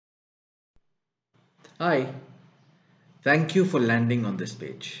Hi, thank you for landing on this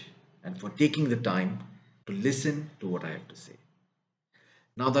page and for taking the time to listen to what I have to say.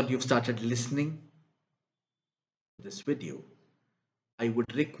 Now that you've started listening to this video, I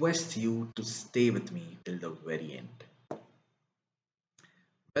would request you to stay with me till the very end.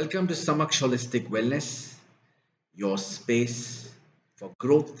 Welcome to SAMAKSH Holistic Wellness, your space for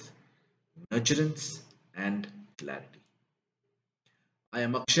growth, nurturance, and clarity. I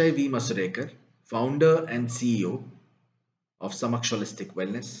am Akshay V. Masurekar, founder and CEO of SAMAKSH Holistic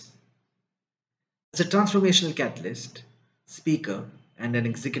Wellness. As a transformational catalyst, speaker, and an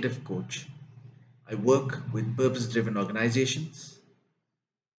executive coach, I work with purpose driven organizations,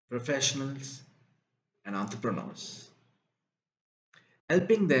 professionals, and entrepreneurs,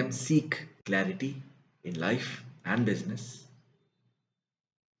 helping them seek clarity in life and business,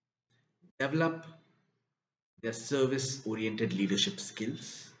 develop their service oriented leadership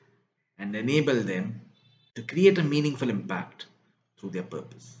skills, and enable them to create a meaningful impact through their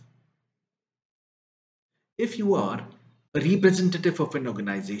purpose. If you are a representative of an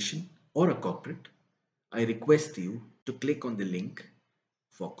organization or a corporate, I request you to click on the link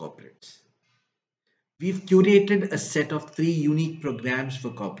for corporates. We've curated a set of three unique programs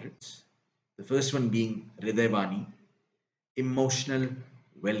for corporates. The first one being Hridayvani, Emotional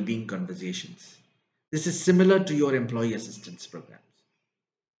Well-being Conversations. This is similar to your employee assistance programs.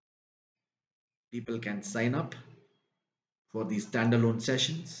 People can sign up for these standalone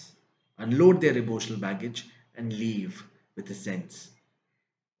sessions, unload their emotional baggage, and leave with a sense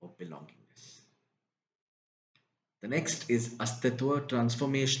of belongingness. The next is Astitwa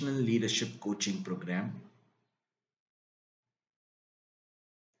Transformational Leadership Coaching Program.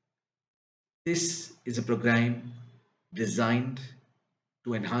 This is a program designed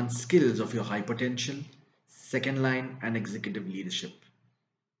to enhance skills of your high potential, second line, and executive leadership.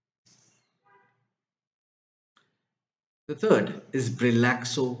 The third is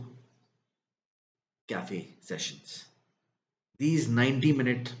Relaxo Cafe sessions. These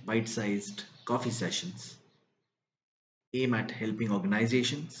 90-minute bite sized coffee sessions aim at helping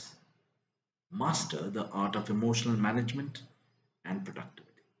organizations master the art of emotional management and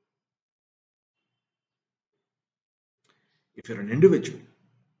productivity. If you're an individual,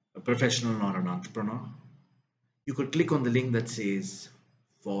 a professional, or an entrepreneur, you could click on the link that says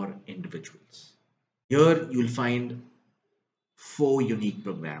for individuals. Here you'll find four unique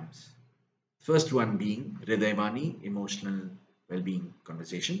programs. First one being Hridayvani, Emotional Wellbeing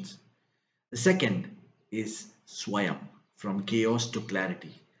Conversations. The second is Swayam, From Chaos to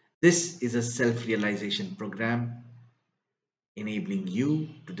Clarity. This is a self-realization program enabling you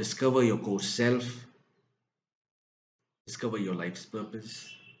to discover your core self, discover your life's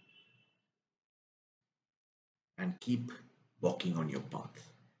purpose, and keep walking on your path,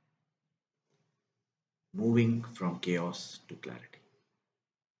 moving from chaos to clarity.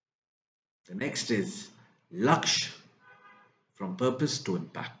 The next is Laksh, From Purpose to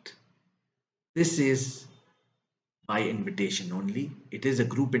Impact. This is by invitation only. It is a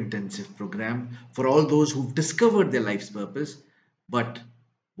group intensive program for all those who've discovered their life's purpose but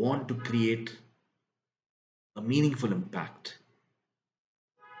want to create a meaningful impact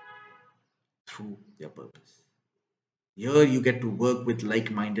through their purpose. Here you get to work with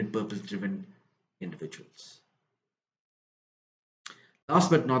like-minded, purpose-driven individuals. Last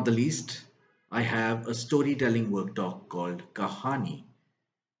but not the least, I have a storytelling work talk called Kahani.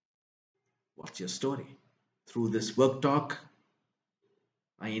 What's your story? Through this work talk,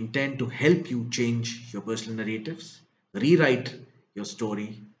 I intend to help you change your personal narratives, rewrite your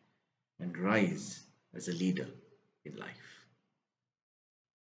story, and rise as a leader in life.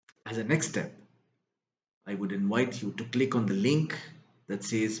 As a next step, I would invite you to click on the link that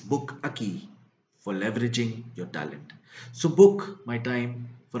says Book a Key for leveraging your talent. So book my time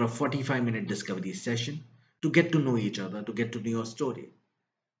for a 45-minute discovery session to get to know each other, to get to know your story,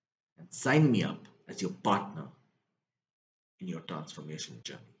 and sign me up as your partner in your transformation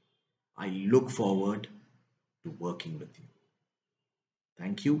journey. I look forward to working with you.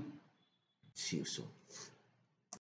 Thank you. See you soon.